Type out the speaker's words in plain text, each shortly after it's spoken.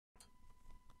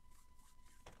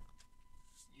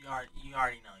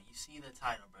already know. You see the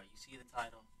title, bro. You see the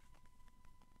title.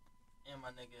 And my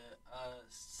nigga,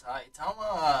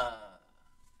 Saitama.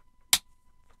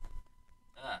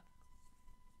 Is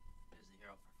a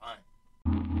hero for fun.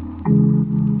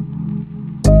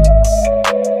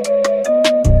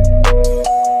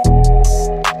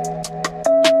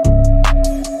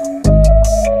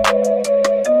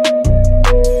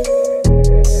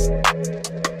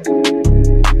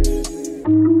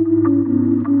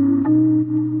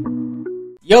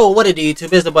 Yo, what it do,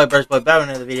 YouTube? It's the boy Burst Boy back with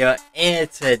another video,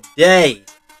 and today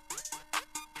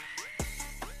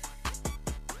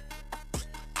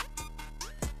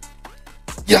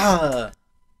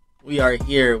we are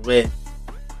here with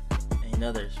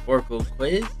another Sporcle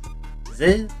quiz.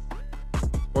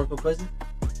 Sporcle quizzes,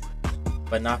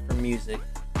 but not for music,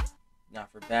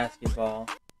 not for basketball.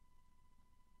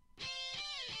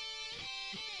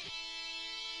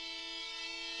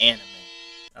 Anime.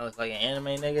 That looks like an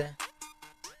anime, nigga.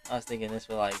 I was thinking this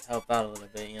would like help out a little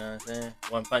bit, you know what I'm saying?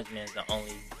 One Punch Man is the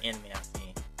only anime I've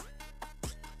seen.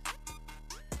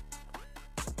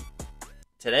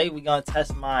 Today we gonna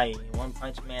test my One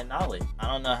Punch Man knowledge. I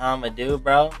don't know how I'm gonna do,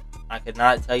 bro. I could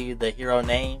not tell you the hero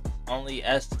name. Only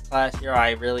S-class hero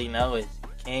I really know is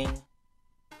King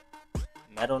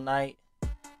Metal Knight.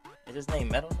 Is his name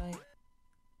Metal Knight?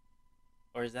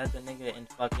 Or is that the nigga in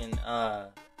fucking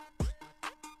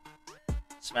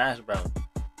Smash Bros?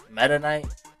 Meta Knight?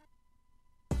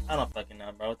 I don't fucking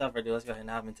know, bro. Without further ado, let's go ahead and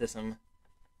hop into some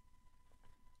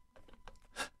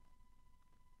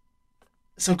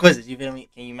quizzes. You feel me?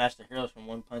 Can you match the heroes from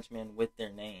One Punch Man with their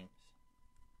names?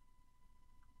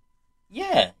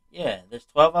 Yeah. There's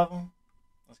 12 of them.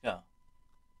 Let's go.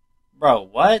 Bro,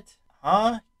 what?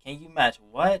 Huh? Can you match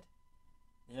what?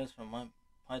 The heroes from One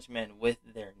Punch Man with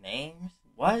their names?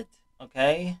 What?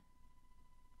 Okay.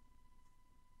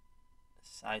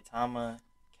 Saitama,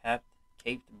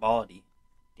 Caped Baldy.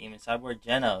 Demon Cyborg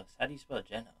Genos. How do you spell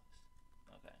Genos?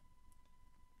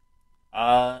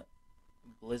 Okay.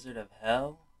 Blizzard of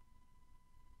Hell.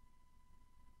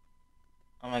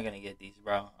 I'm not gonna get these,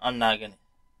 bro. I'm not gonna.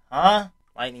 Huh?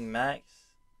 Lightning Max.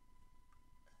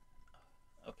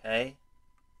 Okay.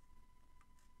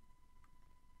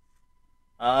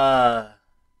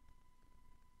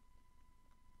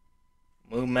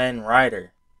 Moomin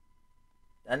Rider.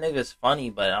 That nigga's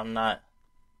funny, but I'm not.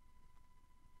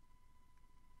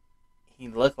 He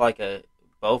looked like a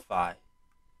Bofi.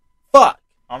 Fuck!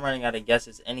 I'm running out of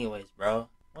guesses anyways, bro.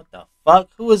 What the fuck?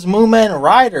 Who is Moomin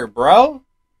Rider, bro?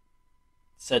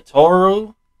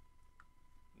 Satoru?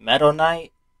 Metal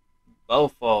Knight?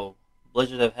 Bofo?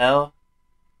 Blizzard of Hell?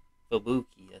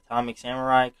 Fubuki? Atomic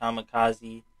Samurai?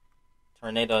 Kamikaze?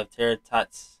 Tornado of Terror?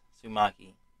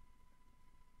 Tatsumaki?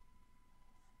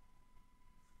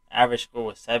 Average score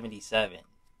was 77.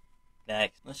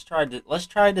 Next. Let's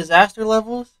try disaster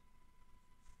levels.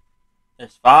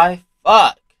 There's 5.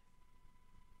 Fuck.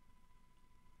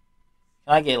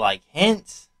 Can I get like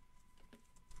hints?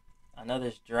 I know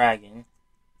there's dragon.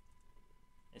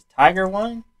 Is tiger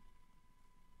one?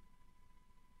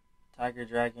 Tiger,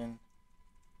 dragon.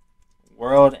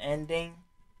 World ending.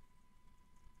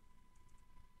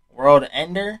 World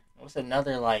ender. What's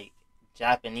another like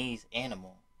Japanese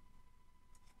animal?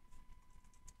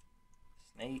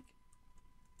 Snake.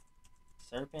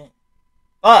 Serpent.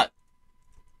 Fuck.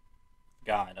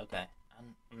 God, okay.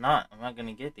 I'm not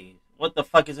gonna get these. What the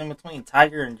fuck is in between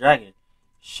tiger and dragon?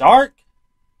 Shark?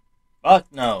 Fuck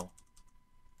no.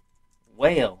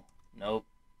 Whale? Nope.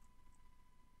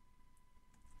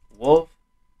 Wolf?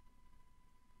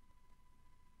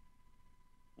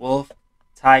 Wolf?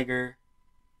 Tiger?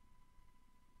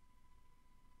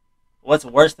 What's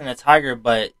worse than a tiger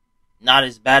but not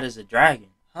as bad as a dragon?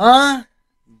 Huh?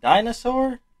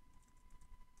 Dinosaur?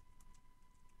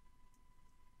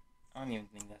 I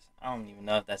don't even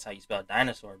know if that's how you spell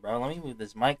dinosaur, bro. Let me move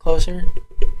this mic closer.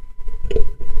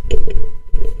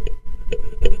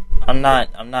 I'm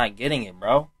not getting it,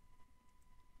 bro.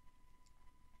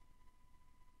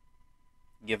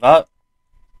 Give up?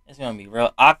 It's gonna be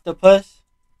real. Octopus?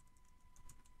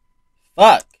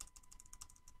 Fuck.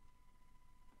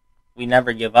 We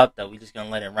never give up though. We just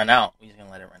gonna let it run out.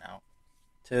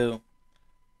 2,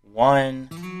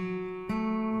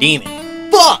 1.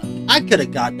 Demon. Fuck! I could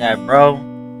have got that, bro.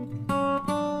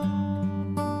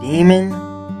 Demon?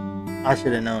 I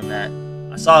should have known that.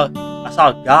 I saw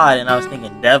God and I was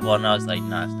thinking devil and I was like,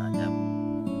 nah, it's not devil.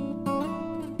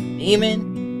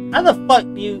 Demon? How the fuck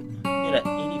do you get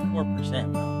an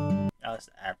 84%, bro? That was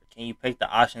the average. Can you pick the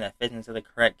option that fits into the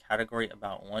correct category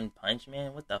about One Punch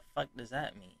Man? What the fuck does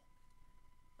that mean?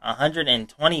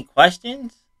 120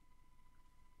 questions?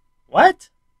 What?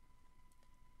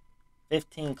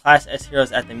 15 Class S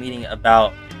heroes at the meeting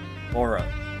about Boros.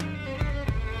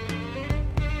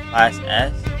 Class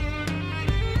S.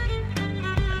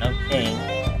 I know King.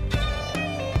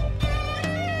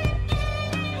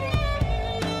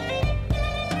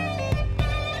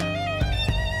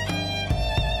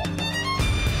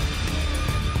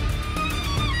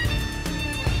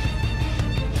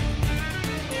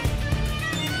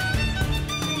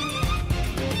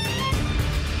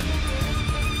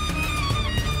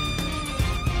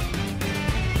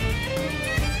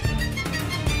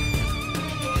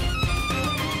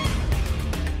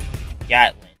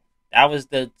 Gatlin. That was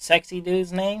the sexy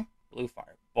dude's name?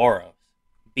 Bluefire. Boros.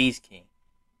 Beast King.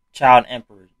 Child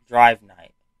Emperor. Drive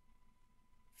Knight.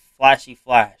 Flashy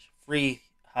Flash. Free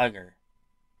Hugger.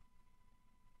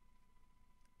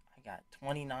 I got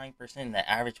 29%.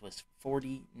 The average was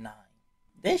 49.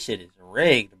 This shit is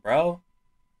rigged, bro.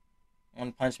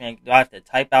 One Punch Man. Do I have to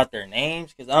type out their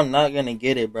names? Because I'm not going to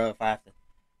get it, bro, if I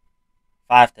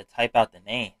have to type out the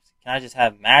names. Can I just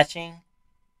have matching?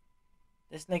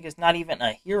 This nigga's not even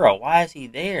a hero. Why is he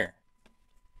there?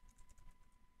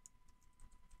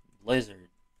 Blizzard.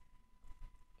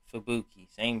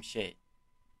 Fubuki. Same shit.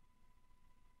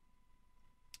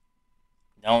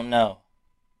 Don't know.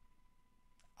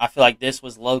 I feel like this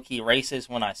was low-key racist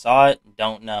when I saw it.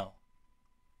 Don't know.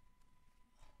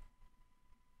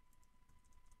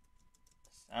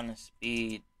 Sound and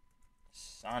Speed.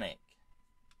 Sonic.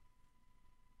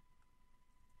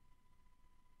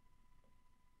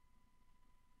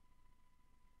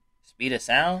 Speed of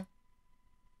Sound?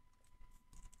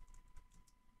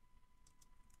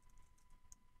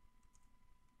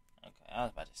 Okay, I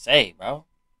was about to say, bro.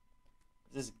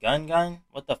 Is this Gun?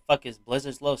 What the fuck is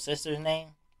Blizzard's little sister's name?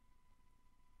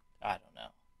 I don't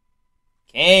know.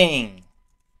 King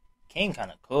kind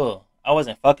of cool. I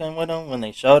wasn't fucking with him when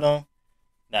they showed him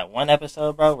that one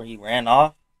episode, bro, where he ran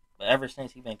off. But ever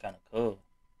since, he been kind of cool.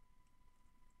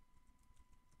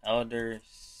 Elder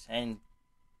Centipede.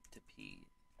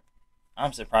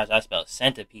 I'm surprised I spelled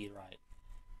centipede right.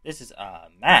 This is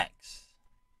Max.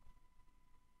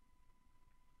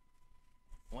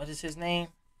 What is his name?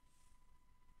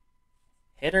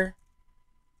 Hitter?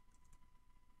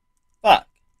 Fuck.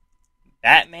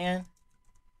 Batman?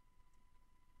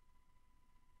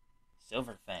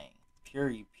 Silverfang.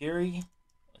 Puri?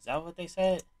 Was that what they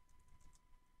said?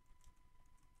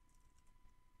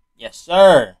 Yes,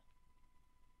 sir.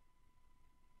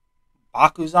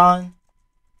 Bakuzan?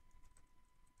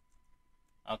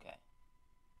 Okay.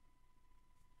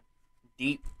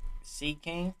 Deep Sea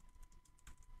King?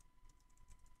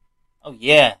 Oh,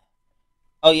 yeah.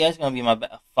 Oh, yeah, it's gonna be my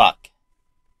fuck.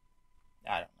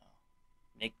 I don't know.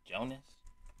 Nick Jonas?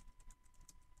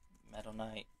 Metal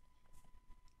Knight?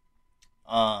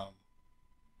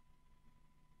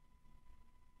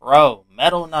 Bro,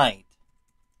 Metal Knight.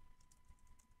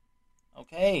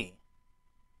 Okay.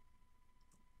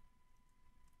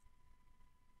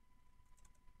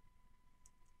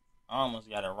 I almost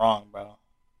got it wrong, bro.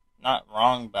 Not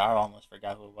wrong, but I almost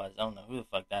forgot who it was. I don't know who the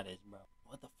fuck that is, bro.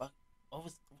 What the fuck? What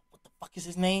the fuck is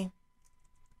his name?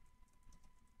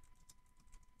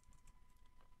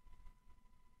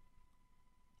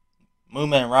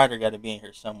 Moonman Rider gotta be in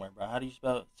here somewhere, bro. How do you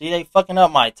spell it? See, they fucking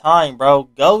up my time, bro.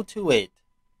 Go to it.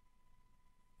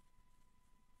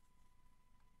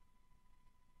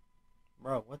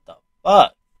 Bro, what the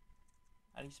fuck?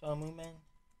 How do you spell Moonman?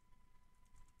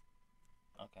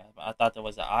 Okay, I thought there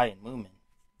was an I in Moomin.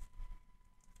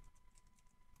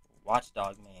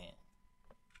 Watchdog Man.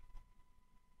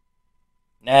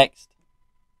 Next.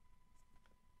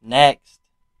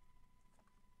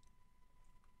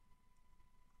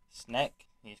 Snack.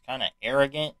 He's kind of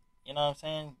arrogant. You know what I'm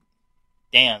saying?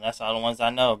 Damn, that's all the ones I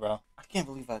know, bro. I can't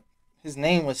believe his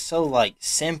name was so, like,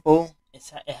 simple.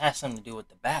 It has something to do with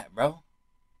the bat, bro.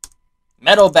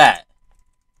 Metal Bat.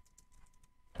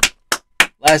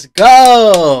 Let's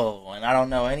go! And I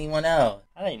don't know anyone else.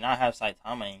 How do you not have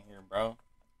Saitama in here, bro?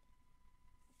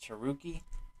 Charuki?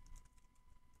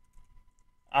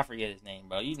 I forget his name,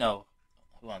 bro. You know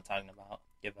who I'm talking about.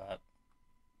 Give up.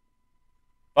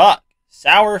 Fuck!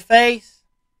 Sour Face?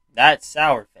 That's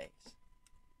Sour Face.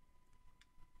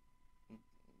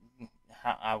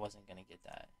 I wasn't gonna get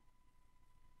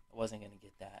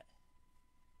that.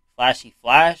 Flashy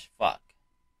Flash? Fuck.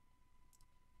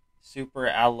 Super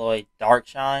Alloy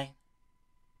Darkshine.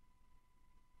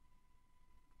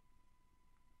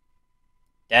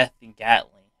 Death and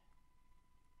Gatling.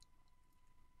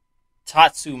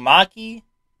 Tatsumaki?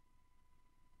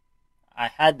 I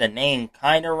had the name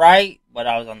kind of right, but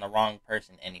I was on the wrong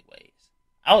person anyways.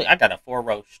 I got a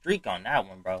 4-row streak on that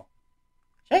one, bro.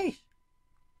 Sheesh.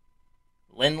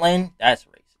 Lin, that's racist.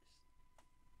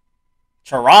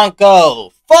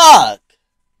 Taranko, fuck!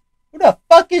 Who the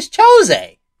fuck is Chose?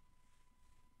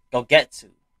 Gogetsu.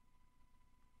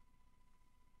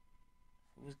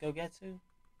 Who was Gogetsu?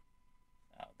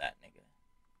 Oh, that nigga.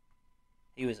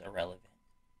 He was irrelevant.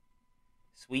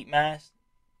 Sweet Mask?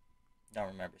 Don't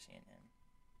remember seeing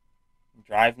him.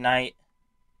 Drive Night?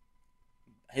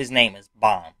 His name is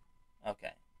Bomb.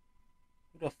 Okay.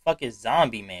 Who the fuck is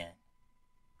Zombie Man?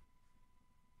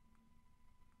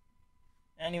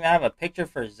 I don't even have a picture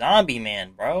for Zombie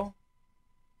Man, bro.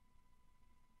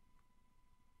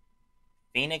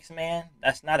 Phoenix Man?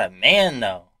 That's not a man,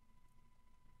 though.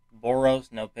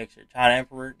 Boros, no picture. Child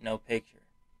Emperor, no picture.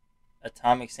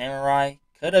 Atomic Samurai?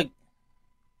 Coulda.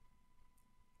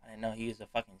 I didn't know he was a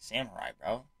fucking samurai,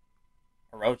 bro.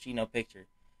 Orochi, no picture.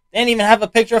 They didn't even have a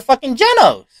picture of fucking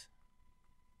Genos.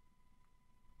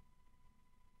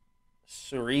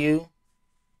 Suryu.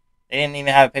 They didn't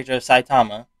even have a picture of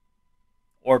Saitama.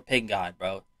 Or Pig God,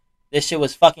 bro. This shit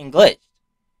was fucking glitched.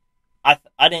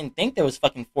 I didn't think there was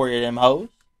fucking 40 of them hoes.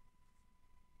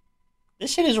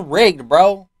 This shit is rigged,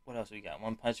 bro. What else we got?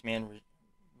 One Punch Man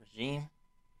regime.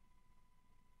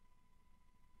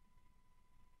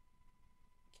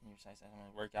 Can you recite that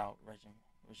workout regime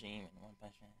in One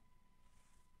Punch Man?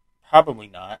 Probably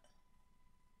not.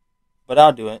 But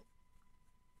I'll do it.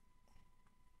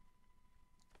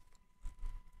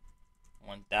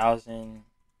 1,000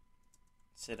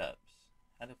 sit-ups.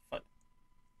 How the fuck?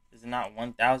 Is it not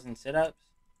 1,000 sit-ups?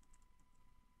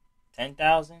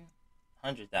 10,000?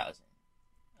 100,000?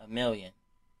 1,000,000?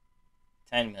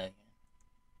 10 million?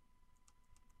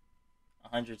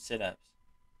 100 sit-ups?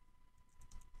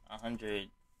 100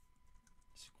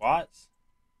 squats?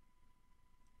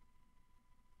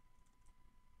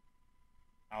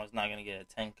 I was not going to get a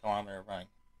 10-kilometer run.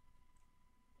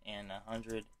 And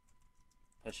 100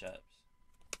 push-ups.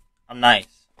 I'm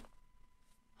nice.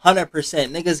 100%.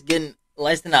 Niggas getting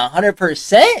less than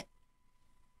 100%?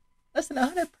 Less than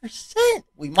 100%?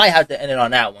 We might have to end it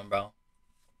on that one, bro.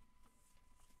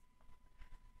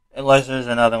 Unless there's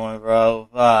another one, bro.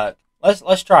 Fuck.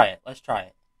 Let's try it. Let's try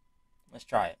it. Let's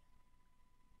try it.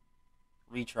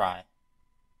 Retry.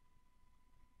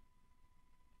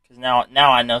 Cause now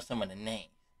I know some of the names.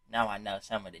 Now I know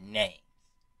some of the names.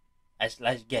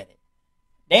 Let's get it.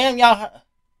 Damn, y'all.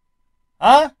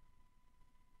 Huh?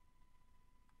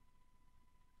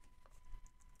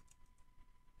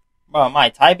 Bro, am I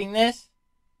typing this?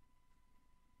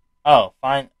 Oh,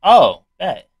 fine. Oh,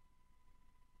 bet.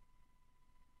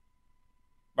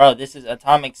 Bro, this is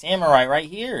Atomic Samurai right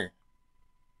here.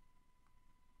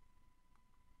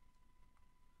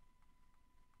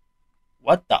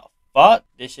 What the fuck?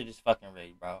 This shit is fucking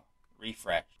rigged, bro.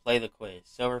 Refresh. Play the quiz.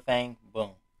 Silver Fang.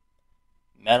 Boom.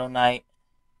 Metal Knight.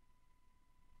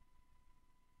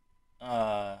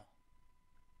 Boom.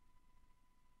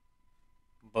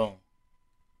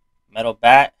 Metal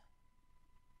Bat.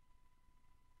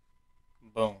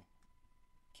 Boom.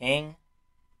 King.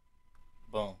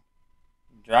 Boom.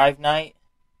 Drive Knight.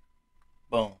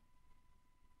 Boom.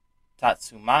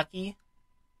 Tatsumaki.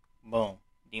 Boom.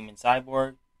 Demon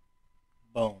Cyborg.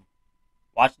 Boom.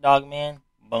 Watchdog Man.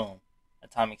 Boom.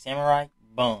 Atomic Samurai.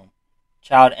 Boom.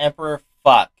 Child Emperor.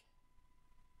 Fuck.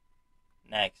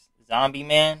 Next. Zombie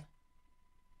Man.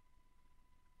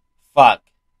 Fuck.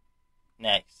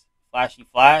 Next. Flashy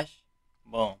Flash.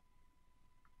 Boom.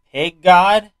 Pig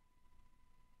God.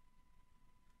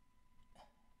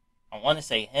 I want to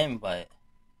say him, but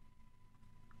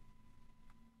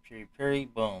Puri.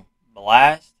 Boom.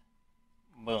 Blast.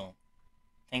 Boom.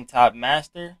 Tank Top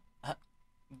Master.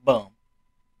 Boom.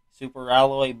 Super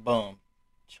Alloy. Boom.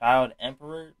 Child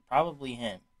Emperor. Probably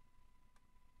him.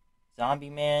 Zombie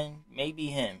Man. Maybe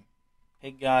him.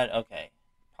 Pig God. Okay.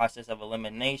 Process of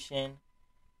elimination.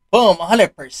 Boom.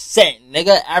 100%,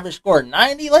 nigga. Average score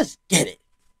 90. Let's get it.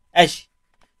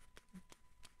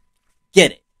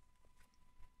 Get it.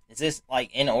 Is this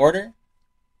like in order?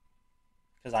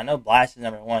 Because I know Blast is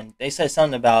number 1. They said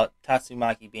something about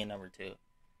Tatsumaki being number 2.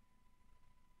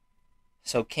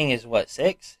 So King is what,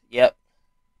 6? Yep.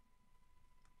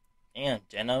 Damn,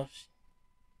 Genos.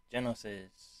 Genos is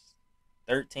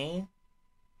 13.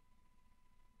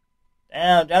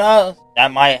 Damn, Genos.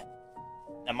 That might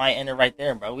end it right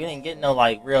there, bro. We didn't get no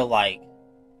like real like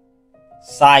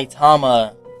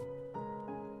Saitama.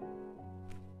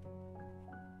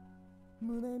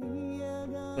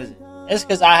 It's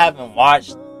because I haven't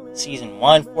watched season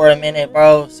 1 for a minute,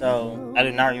 bro. So I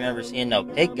do not remember seeing no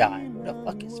Pig God. Who the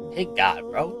fuck is Pig God,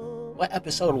 bro? What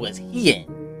episode was he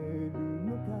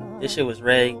in? This shit was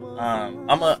rigged.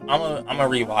 I'm a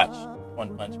rewatch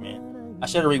One Punch Man. I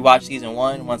should have rewatched season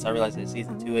 1 once I realized that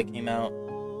season 2 it came out.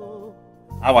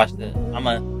 I watched it. I'm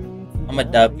a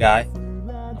dub guy.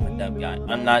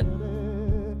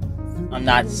 I'm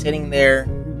not sitting there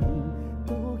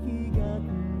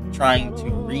trying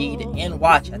to read and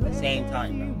watch at the same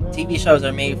time, bro. TV shows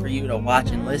are made for you to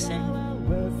watch and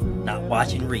listen, not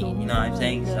watch and read. You know what I'm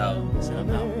saying? So listen up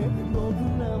now.